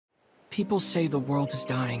People say the world is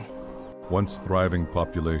dying. Once thriving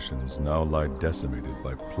populations now lie decimated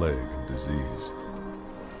by plague and disease.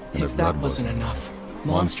 And if that wasn't enough,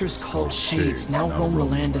 monsters called Shades now roam the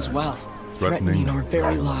land as well, threatening our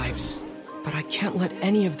very lives. But I can't let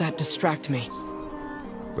any of that distract me.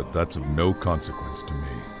 But that's of no consequence to me.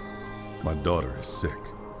 My daughter is sick.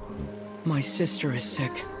 My sister is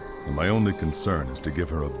sick. And my only concern is to give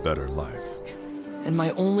her a better life. And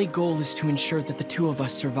my only goal is to ensure that the two of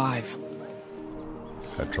us survive.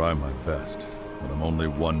 I try my best, but I'm only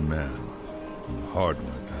one man. I'm hard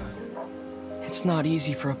like that. It's not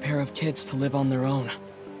easy for a pair of kids to live on their own.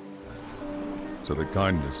 So the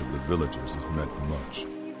kindness of the villagers has meant much.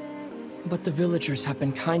 But the villagers have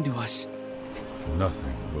been kind to us.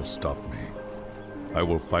 Nothing will stop me. I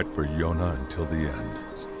will fight for Yona until the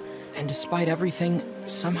end. And despite everything,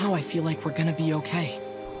 somehow I feel like we're gonna be okay.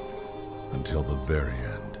 Until the very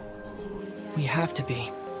end. We have to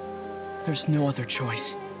be. There's no other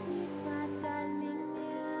choice.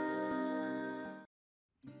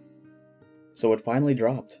 So it finally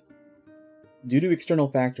dropped. Due to external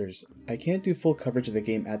factors, I can't do full coverage of the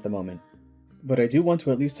game at the moment, but I do want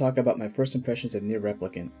to at least talk about my first impressions of Nier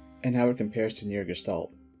Replicant, and how it compares to Nier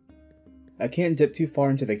Gestalt. I can't dip too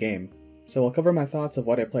far into the game, so I'll cover my thoughts of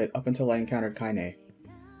what I played up until I encountered Kaine.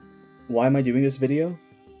 Why am I doing this video?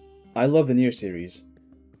 I love the Nier series.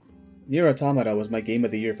 Nier Automata was my game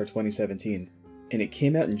of the year for 2017, and it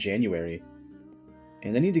came out in January.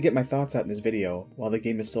 And I need to get my thoughts out in this video while the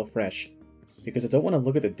game is still fresh, because I don't want to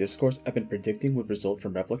look at the discourse I've been predicting would result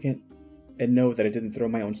from Replicant, and know that I didn't throw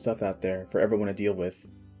my own stuff out there for everyone to deal with.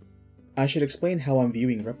 I should explain how I'm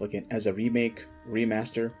viewing Replicant as a remake,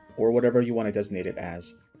 remaster, or whatever you want to designate it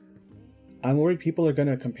as. I'm worried people are going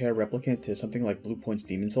to compare Replicant to something like Bluepoint's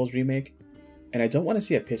Demon's Souls remake, and I don't want to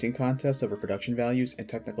see a pissing contest over production values and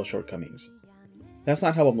technical shortcomings. That's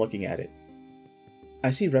not how I'm looking at it. I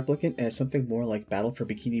see Replicant as something more like Battle for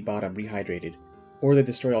Bikini Bottom Rehydrated, or the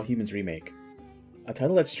Destroy All Humans remake. A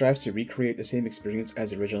title that strives to recreate the same experience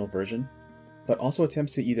as the original version, but also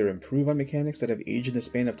attempts to either improve on mechanics that have aged in the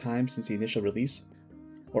span of time since the initial release,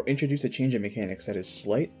 or introduce a change in mechanics that is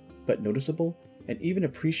slight, but noticeable, and even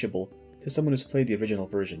appreciable to someone who's played the original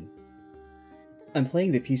version. I'm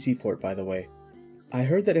playing the PC port, by the way. I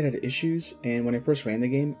heard that it had issues, and when I first ran the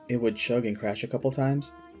game, it would chug and crash a couple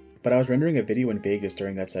times, but I was rendering a video in Vegas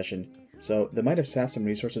during that session, so that might have sapped some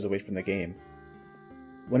resources away from the game.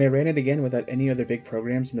 When I ran it again without any other big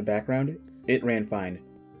programs in the background, it ran fine.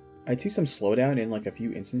 I'd see some slowdown in like a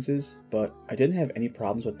few instances, but I didn't have any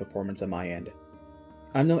problems with performance on my end.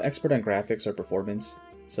 I'm no expert on graphics or performance,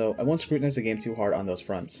 so I won't scrutinize the game too hard on those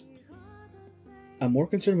fronts. I'm more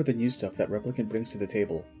concerned with the new stuff that Replicant brings to the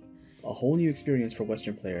table. A whole new experience for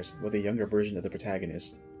Western players with a younger version of the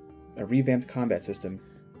protagonist, a revamped combat system,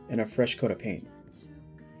 and a fresh coat of paint.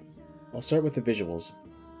 I'll start with the visuals.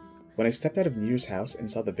 When I stepped out of Nier's house and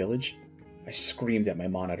saw the village, I screamed at my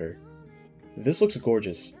monitor. This looks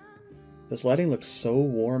gorgeous. This lighting looks so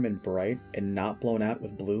warm and bright and not blown out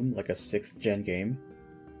with bloom like a 6th gen game.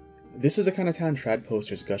 This is the kind of town trad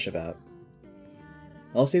posters gush about.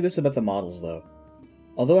 I'll say this about the models though.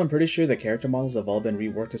 Although I'm pretty sure the character models have all been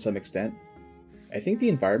reworked to some extent, I think the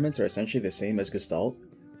environments are essentially the same as Gestalt,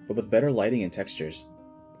 but with better lighting and textures.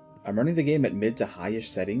 I'm running the game at mid to highish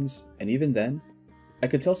settings, and even then, I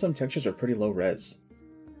could tell some textures are pretty low res.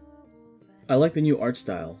 I like the new art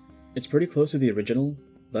style. It's pretty close to the original,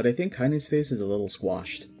 but I think Kaine's face is a little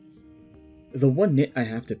squashed. The one nit I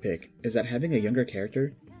have to pick is that having a younger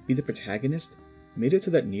character be the protagonist made it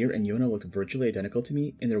so that Nier and Yona looked virtually identical to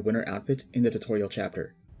me in their winter outfits in the tutorial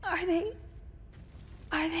chapter. Are they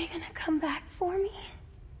gonna come back for me?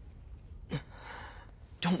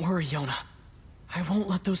 Don't worry, Yona. I won't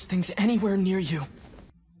let those things anywhere near you.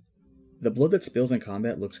 The blood that spills in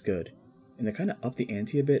combat looks good, and they kinda up the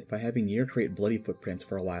ante a bit by having Nier create bloody footprints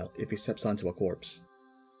for a while if he steps onto a corpse.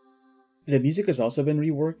 The music has also been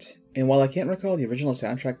reworked, and while I can't recall the original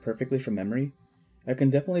soundtrack perfectly from memory, I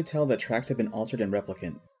can definitely tell that tracks have been altered in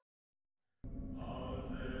Replicant.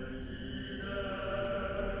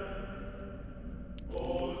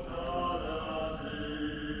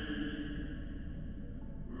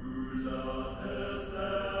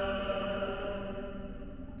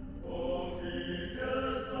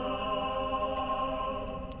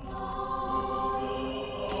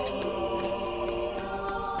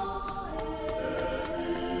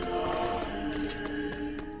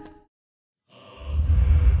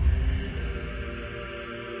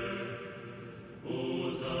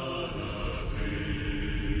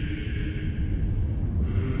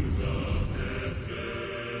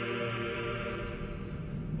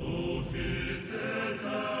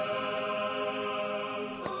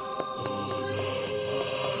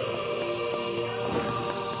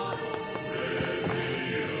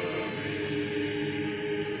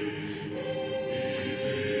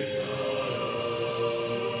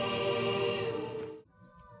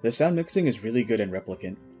 The sound mixing is really good in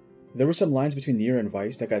Replicant. There were some lines between Nier and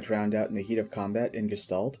Vice that got drowned out in the heat of combat in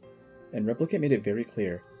Gestalt, and Replicant made it very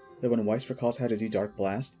clear that when Weiss recalls how to do Dark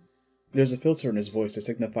Blast, there's a filter in his voice to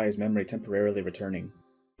signify his memory temporarily returning.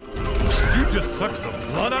 You just sucked the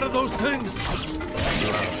blood out of those things?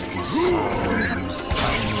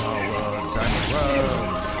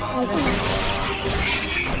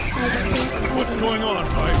 What's going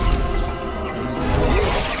on, Mike?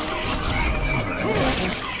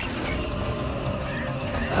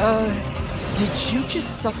 Did you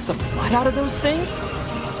just suck the blood out of those things?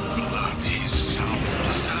 Blood is sound,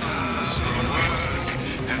 sounds are words,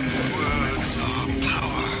 and words are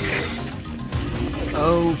power.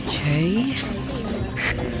 Okay.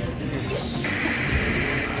 Is this? I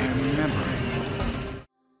remember.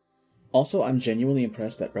 Also, I'm genuinely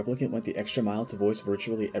impressed that Replicant went the extra mile to voice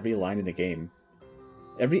virtually every line in the game.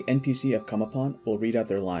 Every NPC I've come upon will read out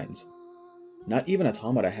their lines. Not even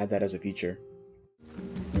Automata had that as a feature.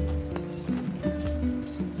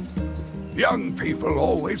 Young people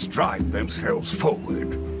always drive themselves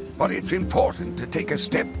forward, but it's important to take a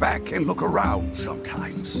step back and look around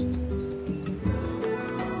sometimes.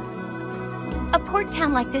 A port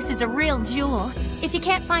town like this is a real jewel. If you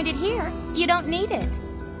can't find it here, you don't need it.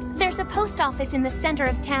 There's a post office in the center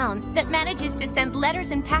of town that manages to send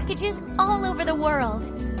letters and packages all over the world.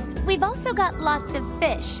 We've also got lots of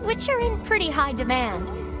fish, which are in pretty high demand.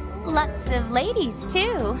 Lots of ladies,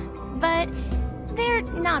 too, but they're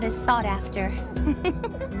not as sought after.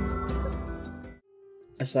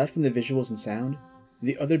 Aside from the visuals and sound,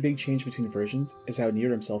 the other big change between versions is how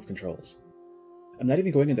Nier himself controls. I'm not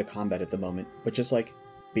even going into combat at the moment, but just like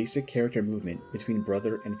basic character movement between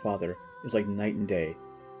brother and father is like night and day.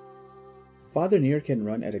 Father Nier can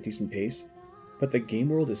run at a decent pace, but the game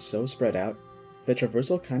world is so spread out that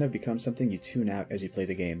traversal kind of becomes something you tune out as you play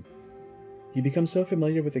the game. You become so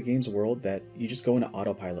familiar with the game's world that you just go into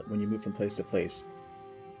autopilot when you move from place to place.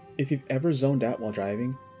 If you've ever zoned out while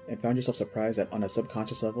driving and found yourself surprised that on a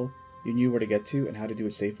subconscious level you knew where to get to and how to do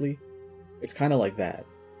it safely, it's kinda like that.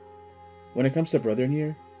 When it comes to Brother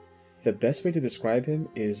Nier, the best way to describe him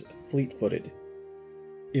is fleet-footed.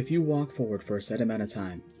 If you walk forward for a set amount of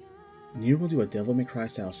time, Nier will do a Devil May Cry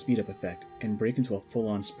style speed-up effect and break into a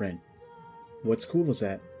full-on sprint. What's cool is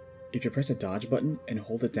that, if you press a dodge button and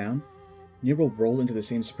hold it down, Nier will roll into the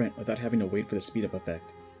same sprint without having to wait for the speed-up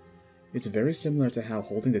effect. It's very similar to how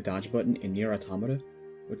holding the dodge button in Nier Automata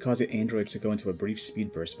would cause the androids to go into a brief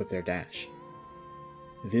speed burst with their dash.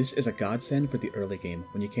 This is a godsend for the early game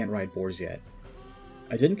when you can't ride boars yet.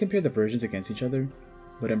 I didn't compare the versions against each other,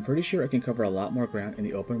 but I'm pretty sure I can cover a lot more ground in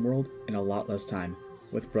the open world in a lot less time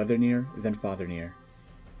with Brother Nier than Father Nier.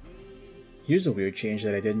 Here's a weird change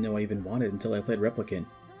that I didn't know I even wanted until I played Replicant.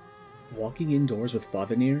 Walking indoors with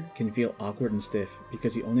Father Nier can feel awkward and stiff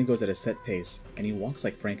because he only goes at a set pace and he walks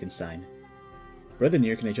like Frankenstein. Brother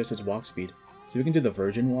Nier can adjust his walk speed so he can do the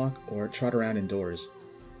virgin walk or trot around indoors.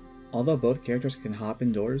 Although both characters can hop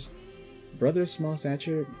indoors, Brother's small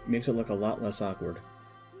stature makes it look a lot less awkward.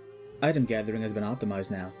 Item gathering has been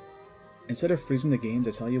optimized now. Instead of freezing the game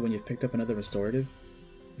to tell you when you've picked up another restorative,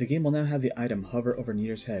 the game will now have the item hover over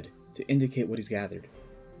Nier's head to indicate what he's gathered.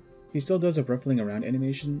 He still does a ruffling around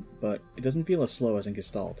animation, but it doesn't feel as slow as in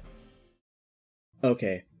Gestalt.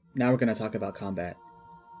 Okay, now we're going to talk about combat.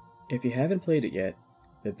 If you haven't played it yet,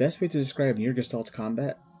 the best way to describe Nier Gestalt's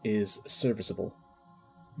combat is serviceable.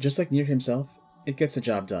 Just like Nier himself, it gets the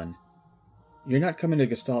job done. You're not coming to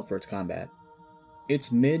Gestalt for its combat. It's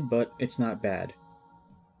mid, but it's not bad.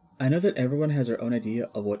 I know that everyone has their own idea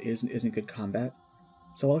of what is and isn't good combat,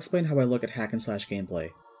 so I'll explain how I look at hack and slash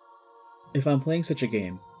gameplay. If I'm playing such a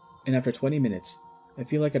game, and after 20 minutes, I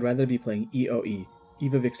feel like I'd rather be playing EOE,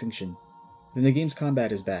 Eve of Extinction, then the game's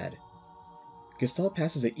combat is bad. Gestalt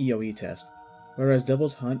passes the EOE test, whereas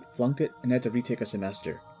Devil's Hunt flunked it and had to retake a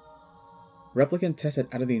semester. Replicant tested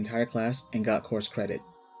out of the entire class and got course credit.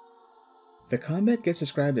 The combat gets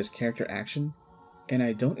described as character action, and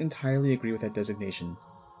I don't entirely agree with that designation.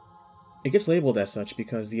 It gets labeled as such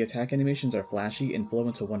because the attack animations are flashy and flow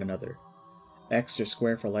into one another. X or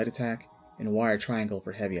square for light attack, and Y or triangle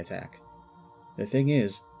for heavy attack. The thing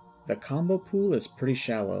is, the combo pool is pretty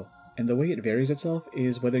shallow, and the way it varies itself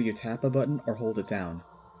is whether you tap a button or hold it down.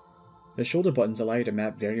 The shoulder buttons allow you to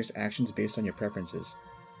map various actions based on your preferences.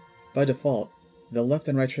 By default, the left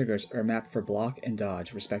and right triggers are mapped for block and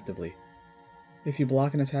dodge, respectively. If you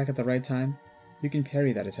block an attack at the right time, you can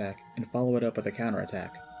parry that attack and follow it up with a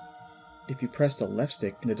counterattack. If you press the left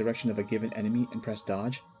stick in the direction of a given enemy and press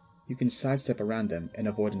dodge, you can sidestep around them and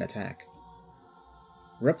avoid an attack.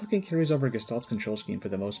 Replicant carries over Gestalt's control scheme for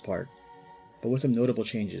the most part, but with some notable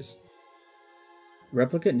changes.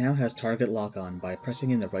 Replicant now has target lock-on by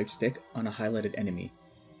pressing in the right stick on a highlighted enemy,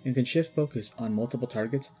 and can shift focus on multiple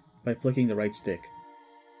targets by flicking the right stick.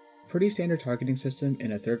 Pretty standard targeting system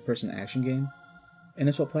in a third-person action game, and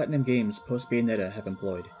it's what Platinum Games post-Bayonetta have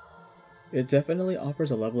employed. It definitely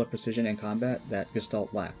offers a level of precision and combat that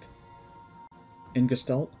Gestalt lacked. In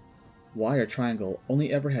Gestalt, Y or triangle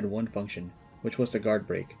only ever had one function, which was the guard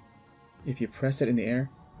break. If you press it in the air,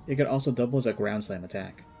 it could also double as a ground slam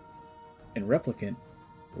attack. In Replicant,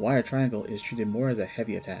 Y or triangle is treated more as a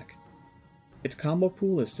heavy attack. Its combo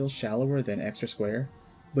pool is still shallower than X or square,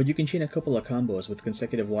 but you can chain a couple of combos with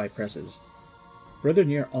consecutive Y presses. Brother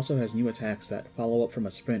Nier also has new attacks that follow up from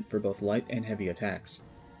a sprint for both light and heavy attacks.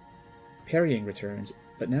 Parrying returns,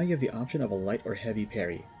 but now you have the option of a light or heavy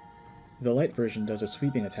parry. The light version does a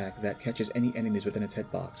sweeping attack that catches any enemies within its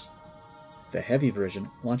hitbox. The heavy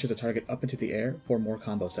version launches a target up into the air for more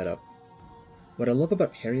combo setup. What I love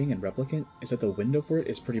about parrying in Replicant is that the window for it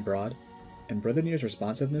is pretty broad, and Brother Nier's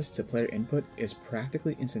responsiveness to player input is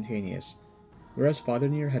practically instantaneous, whereas Father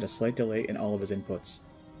Nier had a slight delay in all of his inputs.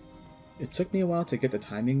 It took me a while to get the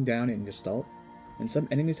timing down in Gestalt, and some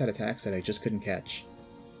enemies had attacks that I just couldn't catch.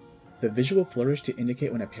 The visual flourish to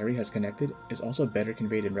indicate when a parry has connected is also better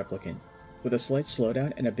conveyed in Replicant, with a slight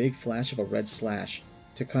slowdown and a big flash of a red slash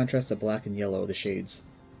to contrast the black and yellow of the shades.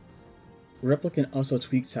 Replicant also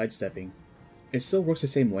tweaked sidestepping. It still works the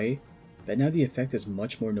same way, but now the effect is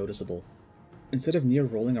much more noticeable. Instead of Nier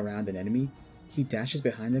rolling around an enemy, he dashes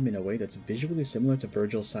behind them in a way that's visually similar to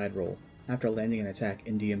Virgil's side roll after landing an attack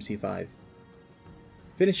in DMC5.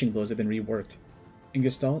 Finishing blows have been reworked. In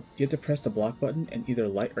Gestalt, you have to press the block button and either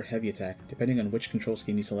light or heavy attack depending on which control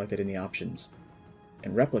scheme you selected in the options.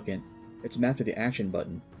 In Replicant, it's mapped to the action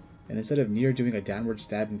button, and instead of Nier doing a downward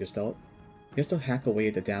stab in Gestalt, he has to hack away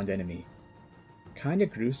at the downed enemy. Kinda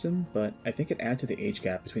gruesome, but I think it adds to the age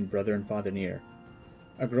gap between Brother and Father Nier.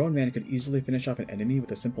 A grown man could easily finish off an enemy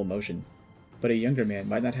with a simple motion, but a younger man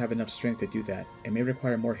might not have enough strength to do that and may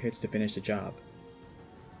require more hits to finish the job.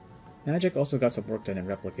 Magic also got some work done in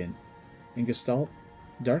Replicant. In Gestalt,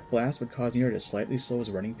 Dark Blast would cause Nier to slightly slow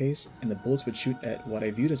his running pace, and the bullets would shoot at what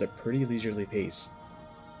I viewed as a pretty leisurely pace.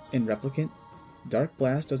 In Replicant, Dark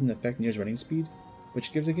Blast doesn't affect Nier's running speed,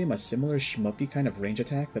 which gives the game a similar shmuppy kind of range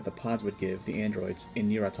attack that the pods would give the androids in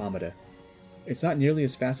Nier Automata. It's not nearly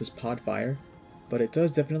as fast as pod fire, but it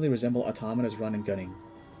does definitely resemble Automata's run and gunning.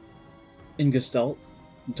 In Gestalt,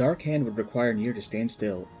 Dark Hand would require Nier to stand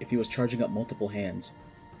still if he was charging up multiple hands,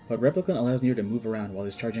 but Replicant allows Nier to move around while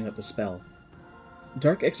he's charging up the spell.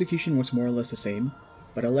 Dark Execution works more or less the same,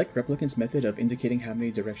 but I like Replicant's method of indicating how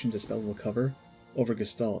many directions a spell will cover over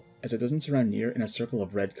Gestalt, as it doesn't surround Nier in a circle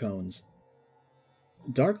of red cones.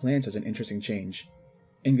 Dark Lance has an interesting change.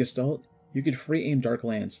 In Gestalt, you could free aim Dark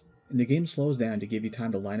Lance, and the game slows down to give you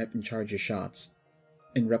time to line up and charge your shots.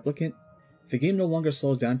 In Replicant, the game no longer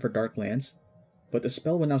slows down for Dark Lance, but the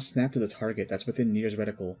spell will now snap to the target that's within Nier's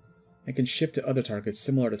reticle, and can shift to other targets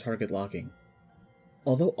similar to target locking.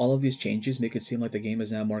 Although all of these changes make it seem like the game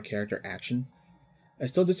is now more character action, I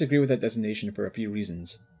still disagree with that designation for a few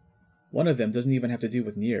reasons. One of them doesn't even have to do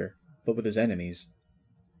with Nier, but with his enemies.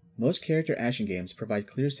 Most character action games provide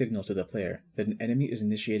clear signals to the player that an enemy is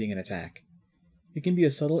initiating an attack. It can be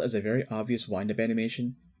as subtle as a very obvious wind-up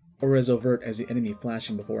animation, or as overt as the enemy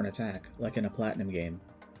flashing before an attack, like in a Platinum game.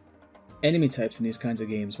 Enemy types in these kinds of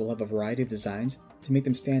games will have a variety of designs to make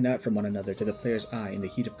them stand out from one another to the player's eye in the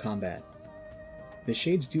heat of combat. The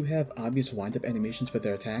shades do have obvious wind-up animations for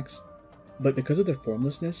their attacks, but because of their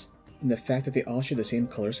formlessness and the fact that they all share the same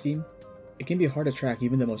color scheme, it can be hard to track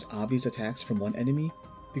even the most obvious attacks from one enemy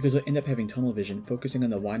because you'll end up having tunnel vision focusing on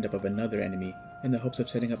the wind-up of another enemy in the hopes of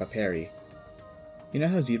setting up a parry. You know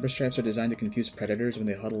how zebra stripes are designed to confuse predators when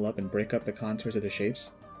they huddle up and break up the contours of their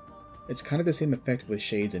shapes? It's kind of the same effect with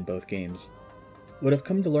shades in both games. What I've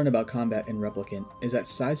come to learn about combat in Replicant is that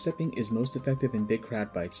sidestepping is most effective in big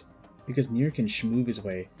crowd fights, because Nier can schmoove his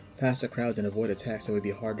way past the crowds and avoid attacks that would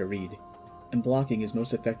be hard to read, and blocking is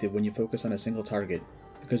most effective when you focus on a single target,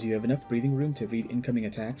 because you have enough breathing room to read incoming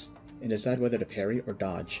attacks and decide whether to parry or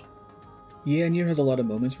dodge. Yeah, Nier has a lot of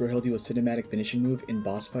moments where he'll do a cinematic finishing move in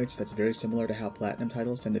boss fights that's very similar to how Platinum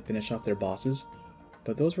titles tend to finish off their bosses,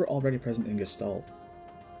 but those were already present in Gestalt.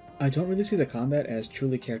 I don't really see the combat as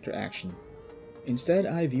truly character action. Instead,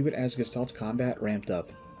 I view it as Gestalt's combat ramped up.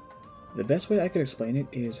 The best way I could explain it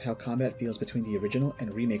is how combat feels between the original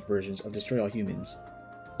and remake versions of Destroy All Humans.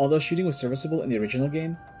 Although shooting was serviceable in the original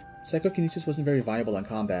game, psychokinesis wasn't very viable on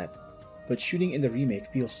combat, but shooting in the remake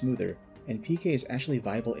feels smoother, and PK is actually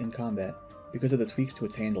viable in combat because of the tweaks to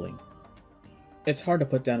its handling. It's hard to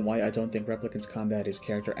put down why I don't think Replicant's combat is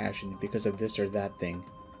character action because of this or that thing.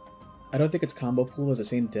 I don't think its combo pool has the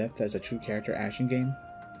same depth as a true character action game,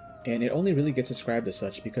 and it only really gets described as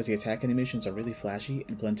such because the attack animations are really flashy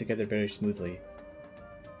and blend together very smoothly.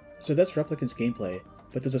 So that's Replicant's gameplay,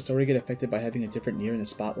 but does the story get affected by having a different Nier in the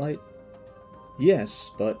spotlight?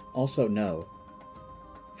 Yes, but also no.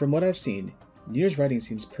 From what I've seen, Nier's writing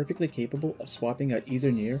seems perfectly capable of swapping out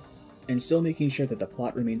either Nier and still making sure that the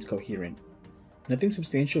plot remains coherent. Nothing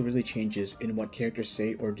substantial really changes in what characters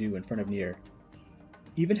say or do in front of Nier.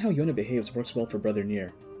 Even how Yona behaves works well for Brother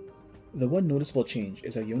Nier. The one noticeable change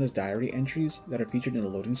is that Yona's diary entries that are featured in the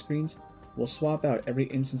loading screens will swap out every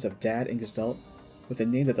instance of Dad and Gestalt with a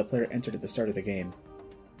name that the player entered at the start of the game.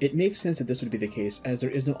 It makes sense that this would be the case, as there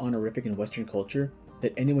is no honorific in Western culture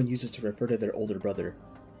that anyone uses to refer to their older brother.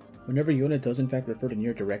 Whenever Yona does in fact refer to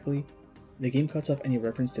Nier directly, the game cuts off any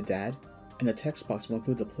reference to Dad, and the text box will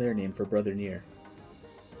include the player name for Brother Nier.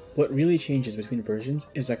 What really changes between versions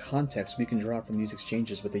is the context we can draw from these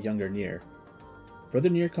exchanges with the younger Nier. Brother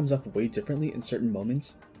Nier comes off way differently in certain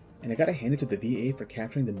moments, and I gotta hand it to the VA for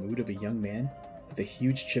capturing the mood of a young man with a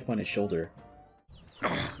huge chip on his shoulder.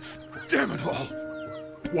 Damn it all!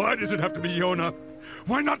 Why does it have to be Yona?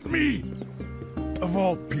 Why not me? Of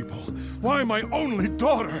all people, why my only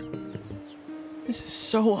daughter? This is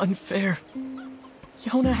so unfair.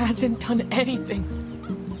 Yona hasn't done anything.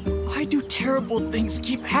 Why do terrible things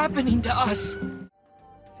keep happening to us?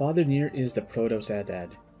 Father Nier is the proto-sad dad.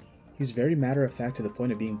 He's very matter-of-fact to the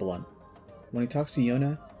point of being blunt. When he talks to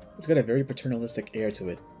Yona, it's got a very paternalistic air to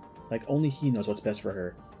it, like only he knows what's best for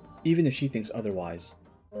her, even if she thinks otherwise.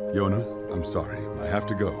 Yona, I'm sorry. I have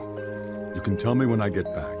to go. You can tell me when I get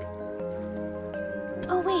back.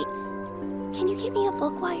 Oh wait, can you get me a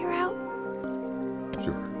book while you're out?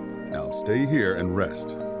 Sure. Now stay here and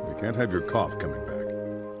rest. We can't have your cough coming back.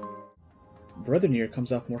 Brother Nier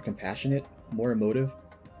comes off more compassionate, more emotive,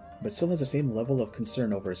 but still has the same level of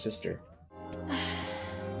concern over his sister.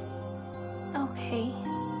 Okay.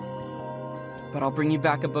 But I'll bring you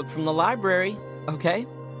back a book from the library, okay?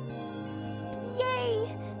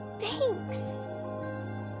 Yay! Thanks!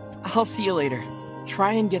 I'll see you later.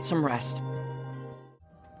 Try and get some rest.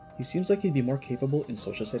 He seems like he'd be more capable in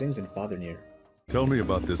social settings than Father Nier. Tell me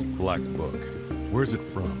about this black book. Where's it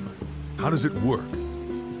from? How does it work?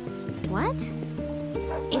 What?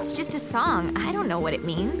 It's just a song. I don't know what it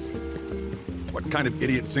means. What kind of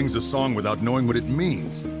idiot sings a song without knowing what it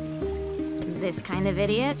means? This kind of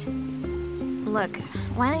idiot? Look,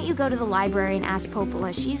 why don't you go to the library and ask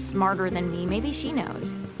Popola? She's smarter than me. Maybe she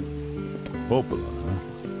knows. Popola,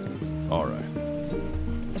 huh? All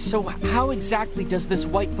right. So how exactly does this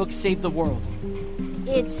white book save the world?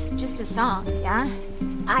 It's just a song, yeah?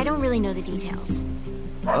 I don't really know the details.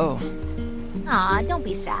 Oh. Aw, don't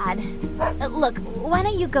be sad. Look, why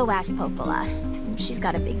don't you go ask Popola? She's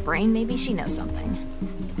got a big brain, maybe she knows something.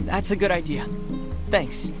 That's a good idea.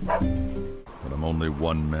 Thanks. But I'm only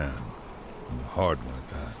one man. I'm hard like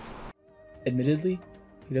that. Admittedly,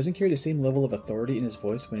 he doesn't carry the same level of authority in his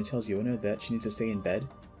voice when he tells Yona that she needs to stay in bed,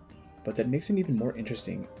 but that makes him even more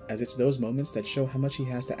interesting, as it's those moments that show how much he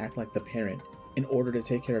has to act like the parent in order to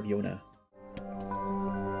take care of Yona.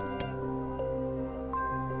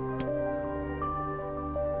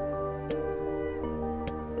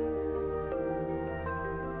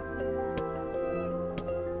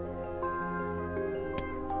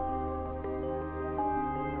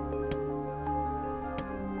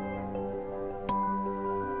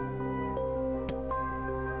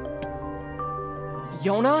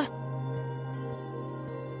 Yona?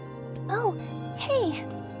 Oh, hey!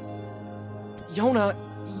 Yona,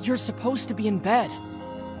 you're supposed to be in bed.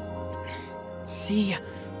 See,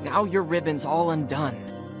 now your ribbon's all undone.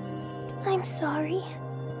 I'm sorry.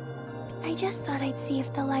 I just thought I'd see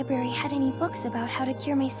if the library had any books about how to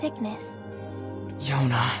cure my sickness.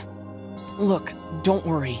 Yona. Look, don't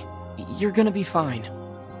worry. You're gonna be fine.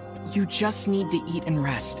 You just need to eat and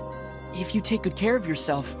rest. If you take good care of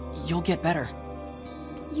yourself, you'll get better.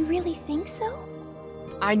 You really think so?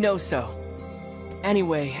 I know so.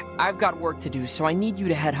 Anyway, I've got work to do, so I need you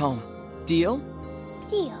to head home. Deal?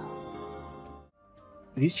 Deal.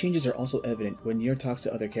 These changes are also evident when Nier talks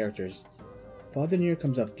to other characters. Father Nier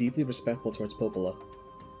comes off deeply respectful towards Popola.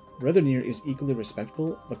 Brother Nier is equally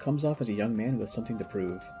respectful, but comes off as a young man with something to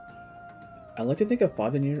prove. I like to think of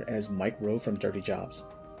Father Nier as Mike Rowe from Dirty Jobs.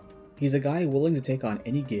 He's a guy willing to take on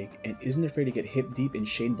any gig and isn't afraid to get hip deep in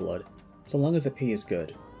Shane blood, so long as the pay is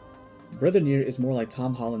good. Brother Nier is more like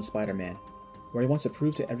Tom Holland's Spider-Man, where he wants to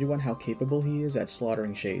prove to everyone how capable he is at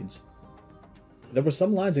slaughtering shades. There were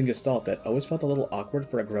some lines in Gestalt that always felt a little awkward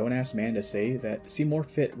for a grown-ass man to say that seem more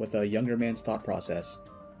fit with a younger man's thought process.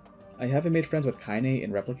 I haven't made friends with Kaine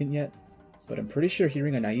in Replicant yet, but I'm pretty sure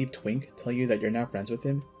hearing a naive twink tell you that you're now friends with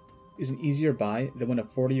him is an easier buy than when a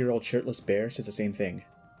 40-year-old shirtless bear says the same thing.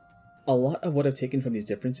 A lot of what I've taken from these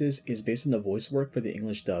differences is based on the voice work for the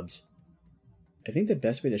English dubs. I think the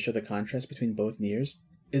best way to show the contrast between both Niers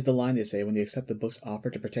is the line they say when they accept the book's offer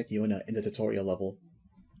to protect Yona in the tutorial level.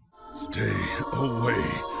 Stay away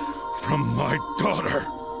from my daughter!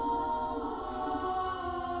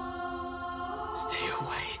 Stay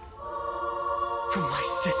away from my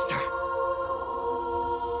sister.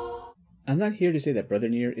 I'm not here to say that Brother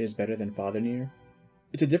Nier is better than Father Nier.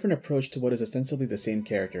 It's a different approach to what is ostensibly the same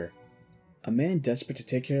character. A man desperate to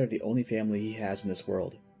take care of the only family he has in this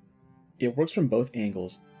world. It works from both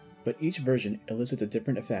angles, but each version elicits a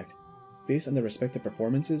different effect, based on the respective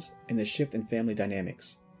performances and the shift in family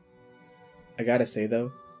dynamics. I gotta say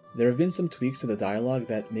though, there have been some tweaks to the dialogue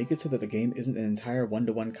that make it so that the game isn't an entire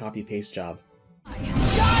one-to-one copy-paste job. Die,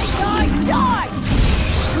 die, die!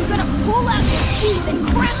 I'm gonna pull out your teeth and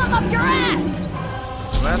cram them up your ass!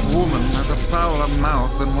 That woman has a fouler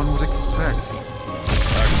mouth than one would expect.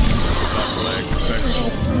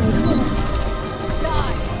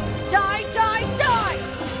 Die, die, die, die!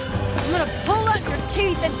 I'm gonna pull out your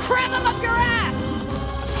teeth and cram them up your ass!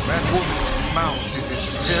 That woman's mouth is as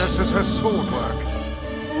fierce as her sword work.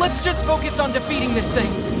 Let's just focus on defeating this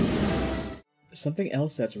thing. Something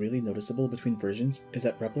else that's really noticeable between versions is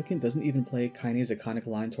that Replicant doesn't even play Kaine's iconic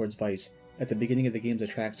line towards Vice at the beginning of the game's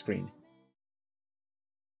attract screen.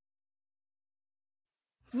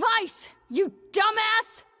 Vice, you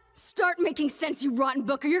dumbass! Start making sense, you rotten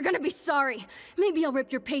book, or you're gonna be sorry. Maybe I'll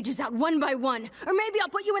rip your pages out one by one, or maybe I'll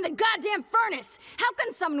put you in the goddamn furnace. How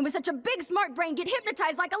can someone with such a big smart brain get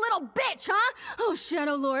hypnotized like a little bitch, huh? Oh,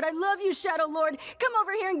 Shadow Lord, I love you, Shadow Lord. Come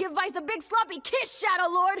over here and give Vice a big sloppy kiss,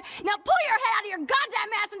 Shadow Lord. Now pull your head out of your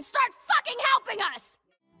goddamn ass and start fucking helping us!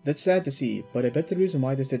 That's sad to see, but I bet the reason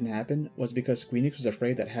why this didn't happen was because Squeenix was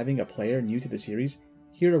afraid that having a player new to the series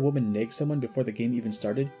hear a woman nag someone before the game even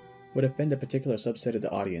started would offend a particular subset of the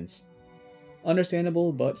audience.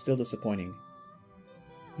 Understandable, but still disappointing.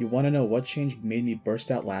 You want to know what change made me burst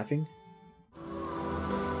out laughing?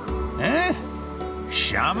 Huh?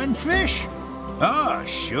 Shaman fish? Oh,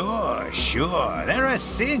 sure. They're a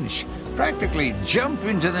cinch. Practically jump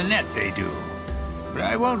into the net, they do. But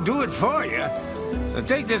I won't do it for you. So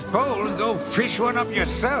take this pole and go fish one up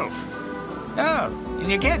yourself. Oh, and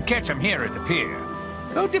you can't catch them here at the pier.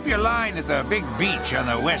 Go dip your line at the big beach on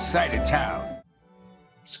the west side of town.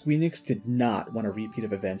 Squeenix did not want a repeat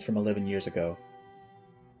of events from 11 years ago.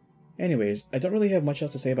 Anyways, I don't really have much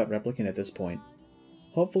else to say about Replicant at this point.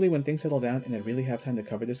 Hopefully when things settle down and I really have time to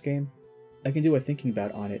cover this game, I can do a thinking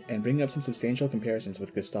bout on it and bring up some substantial comparisons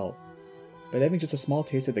with Gestalt. But having just a small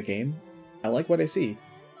taste of the game, I like what I see.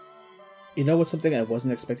 You know what's something I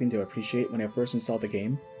wasn't expecting to appreciate when I first installed the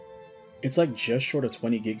game? It's like just short of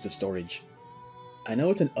 20 gigs of storage. I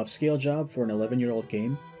know it's an upscale job for an 11-year-old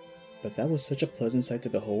game, but that was such a pleasant sight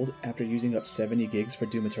to behold after using up 70 gigs for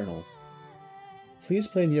Doom Eternal. Please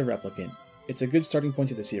play Nier Replicant. It's a good starting point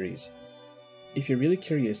to the series. If you're really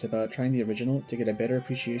curious about trying the original to get a better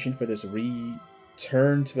appreciation for this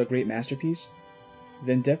return to a great masterpiece,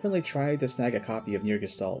 then definitely try to snag a copy of Nier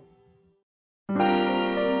Gestalt.